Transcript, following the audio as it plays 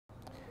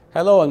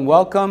Hello and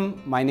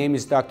welcome. My name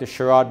is Dr.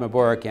 Shahrad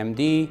Mabourakh,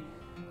 MD.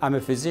 I'm a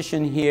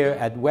physician here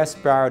at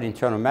West Broward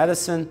Internal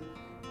Medicine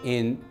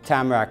in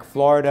Tamarac,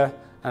 Florida,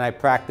 and I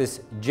practice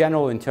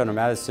general internal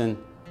medicine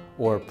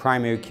or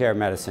primary care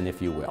medicine,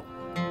 if you will.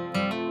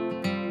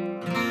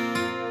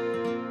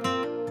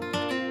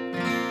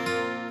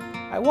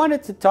 I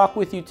wanted to talk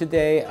with you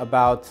today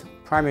about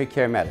primary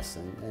care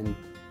medicine and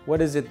what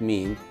does it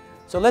mean.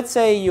 So let's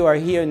say you are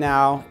here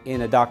now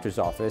in a doctor's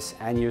office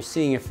and you're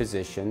seeing a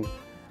physician,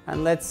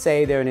 and let's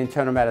say they're an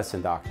internal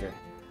medicine doctor.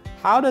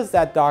 How does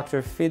that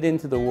doctor fit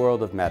into the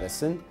world of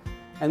medicine?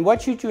 And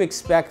what should you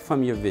expect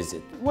from your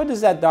visit? What is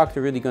that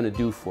doctor really going to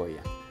do for you?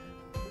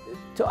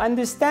 To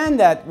understand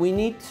that, we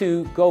need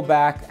to go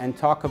back and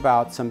talk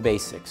about some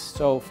basics.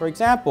 So, for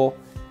example,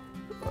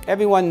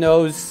 everyone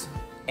knows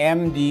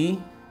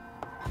MD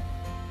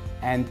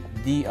and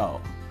DO.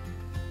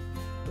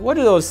 What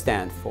do those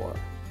stand for?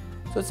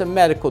 So it's a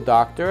medical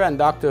doctor and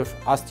doctor of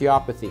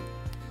osteopathy.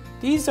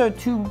 These are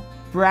two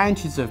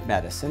branches of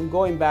medicine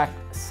going back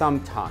some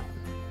time.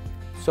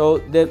 So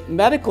the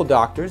medical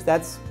doctors,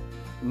 that's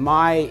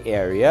my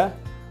area,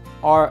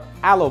 are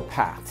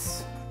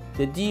allopaths.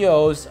 The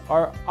DOs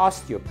are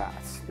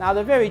osteopaths. Now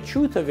the very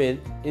truth of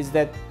it is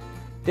that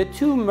the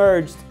two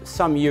merged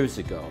some years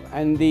ago,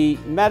 and the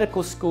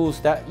medical schools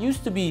that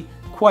used to be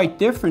quite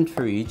different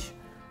for each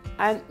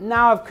and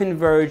now have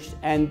converged,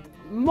 and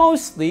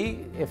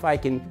mostly, if I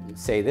can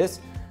say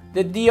this,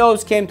 the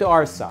DOs came to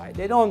our side.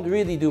 They don't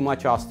really do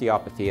much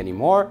osteopathy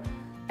anymore,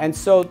 and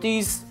so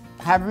these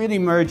have really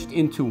merged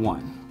into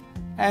one.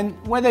 And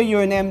whether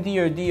you're an MD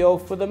or DO,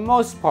 for the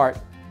most part,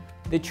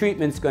 the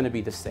treatment's going to be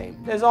the same.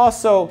 There's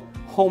also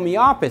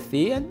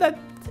homeopathy, and that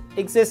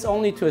exists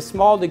only to a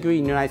small degree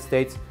in the United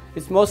States.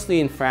 It's mostly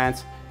in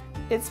France.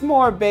 It's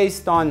more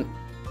based on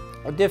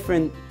a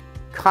different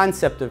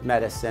concept of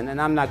medicine, and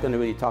I'm not going to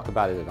really talk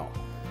about it at all.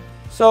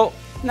 So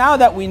now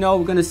that we know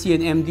we're going to see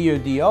an MD or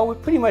DO, we're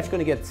pretty much going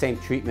to get the same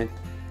treatment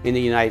in the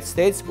United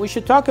States. We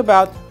should talk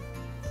about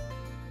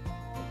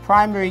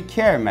primary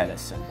care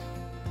medicine.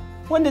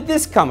 When did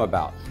this come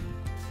about?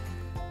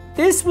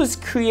 This was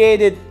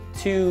created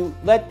to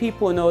let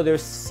people know they're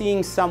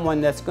seeing someone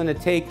that's going to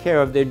take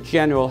care of their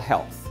general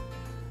health.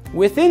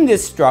 Within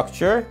this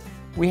structure,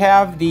 we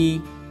have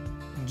the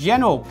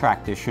general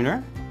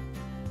practitioner,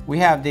 we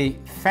have the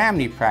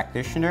family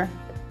practitioner,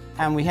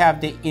 and we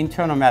have the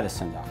internal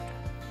medicine doctor.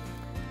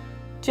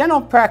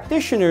 General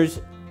practitioners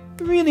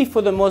really,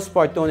 for the most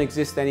part, don't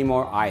exist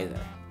anymore either.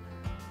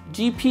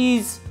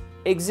 GPs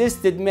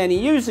existed many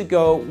years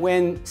ago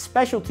when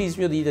specialties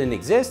really didn't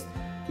exist.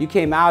 You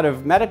came out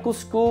of medical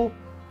school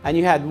and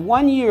you had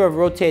 1 year of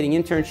rotating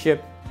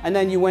internship, and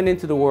then you went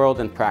into the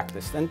world and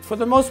practiced. And for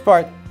the most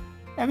part,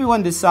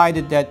 everyone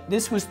decided that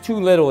this was too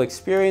little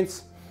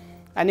experience,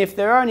 and if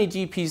there are any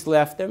GPs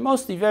left, they're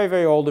mostly very,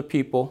 very old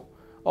people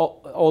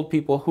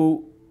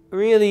who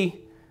really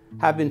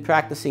have been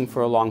practicing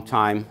for a long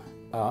time.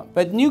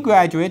 But new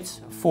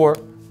graduates for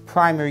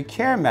primary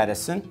care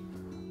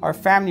medicine are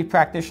family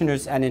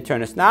practitioners and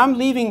internists. Now I'm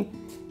leaving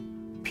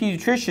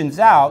pediatricians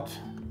out,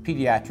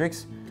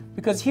 pediatrics,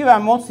 because here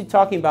I'm mostly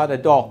talking about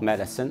adult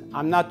medicine.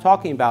 I'm not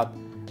talking about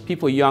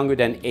people younger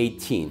than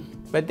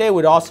 18. But they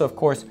would also, of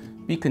course,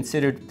 be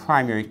considered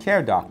primary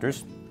care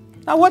doctors.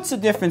 Now what's the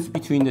difference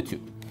between the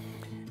two?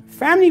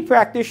 Family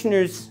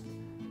practitioners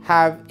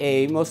have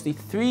a mostly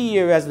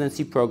 3-year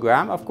residency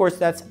program. Of course,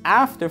 that's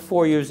after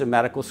 4 years of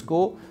medical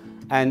school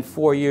and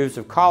 4 years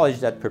of college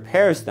that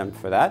prepares them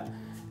for that.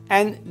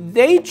 And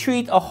they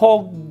treat a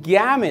whole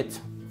gamut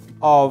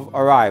of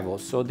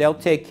arrivals. So they'll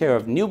take care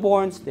of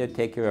newborns, they'll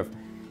take care of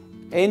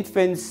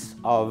infants,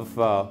 of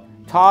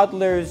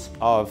toddlers,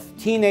 of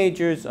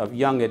teenagers, of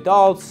young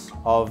adults,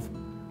 of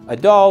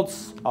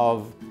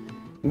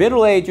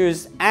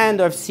middle-agers, and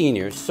of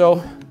seniors.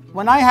 So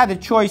when I had a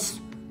choice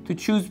to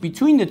choose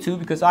between the two,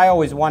 because I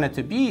always wanted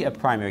to be a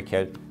primary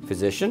care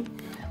physician.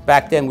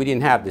 Back then we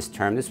didn't have this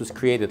term, this was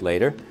created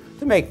later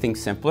to make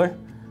things simpler.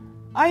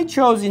 I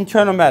chose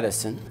internal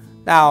medicine.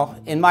 Now,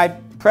 in my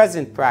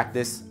present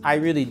practice, I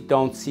really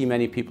don't see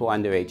many people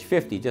under age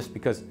 50 just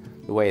because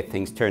the way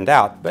things turned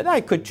out, but I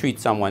could treat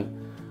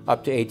someone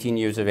up to 18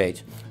 years of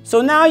age.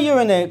 So now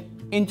you're in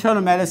an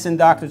internal medicine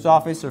doctor's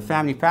office or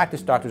family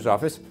practice doctor's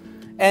office,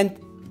 and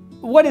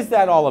what is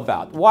that all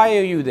about? Why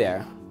are you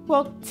there?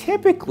 Well,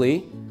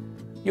 typically,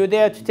 you're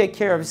there to take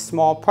care of a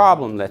small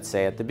problem, let's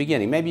say, at the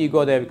beginning. Maybe you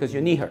go there because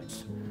your knee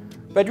hurts.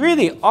 But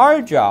really, our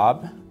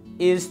job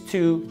is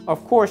to,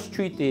 of course,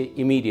 treat the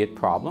immediate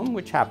problem,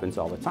 which happens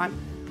all the time,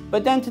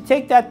 but then to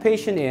take that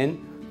patient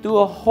in, do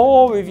a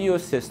whole review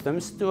of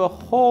systems, do a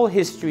whole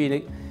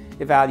history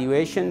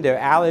evaluation, their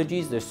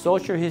allergies, their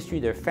social history,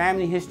 their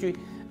family history,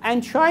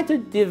 and try to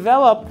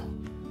develop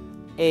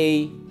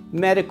a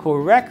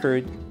medical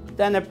record,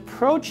 then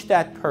approach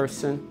that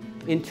person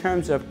in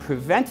terms of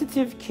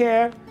preventative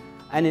care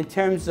and in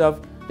terms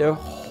of their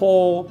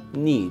whole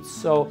needs.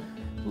 So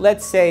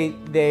let's say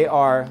they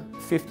are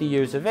 50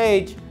 years of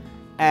age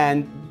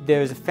and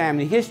there's a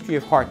family history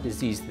of heart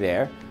disease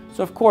there.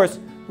 So of course,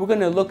 we're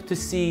going to look to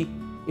see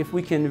if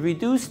we can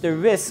reduce the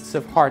risks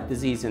of heart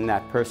disease in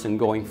that person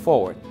going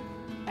forward.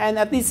 And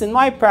at least in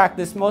my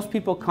practice, most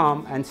people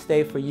come and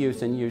stay for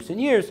years and years and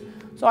years.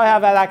 So I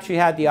have actually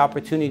had the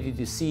opportunity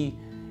to see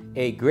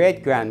a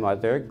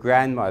great-grandmother,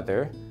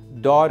 grandmother,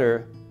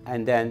 daughter,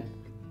 and then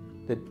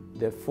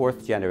the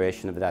fourth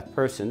generation of that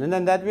person. And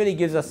then that really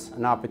gives us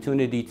an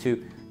opportunity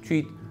to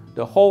treat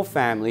the whole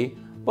family,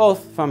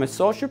 both from a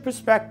social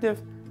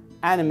perspective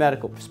and a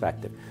medical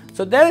perspective.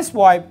 So that is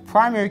why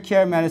primary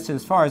care medicine,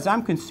 as far as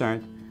I'm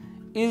concerned,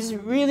 is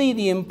really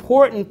the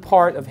important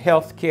part of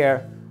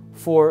healthcare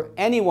for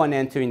anyone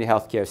entering the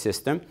healthcare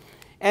system.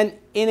 And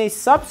in a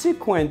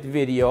subsequent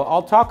video,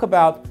 I'll talk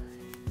about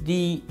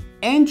the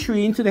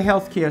entry into the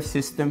healthcare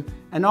system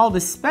and all the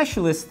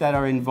specialists that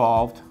are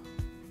involved,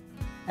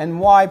 and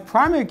why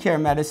primary care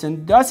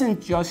medicine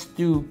doesn't just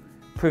do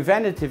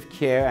preventative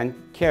care and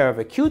care of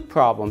acute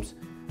problems,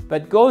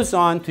 but goes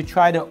on to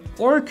try to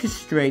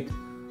orchestrate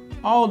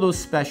all those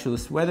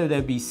specialists, whether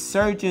they be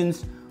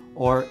surgeons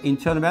or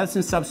internal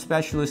medicine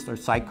subspecialists or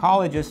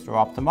psychologists or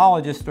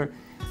ophthalmologists,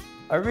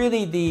 or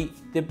really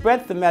the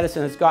breadth of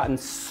medicine has gotten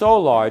so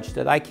large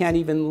that I can't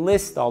even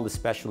list all the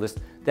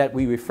specialists that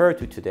we refer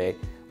to today.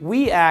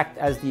 We act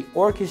as the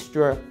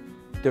orchestra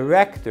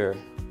director.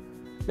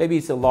 Maybe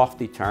it's a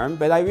lofty term,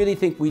 but I really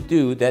think we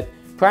do, that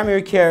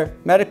primary care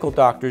medical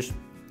doctors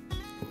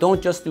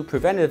don't just do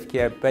preventative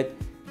care, but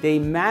they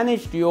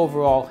manage the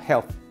overall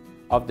health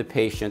of the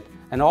patient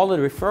and all the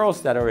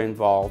referrals that are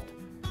involved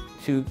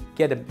to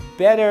get a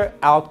better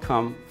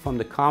outcome from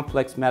the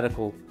complex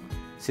medical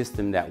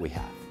system that we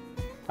have.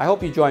 I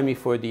hope you join me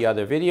for the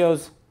other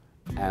videos,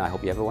 and I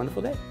hope you have a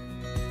wonderful day.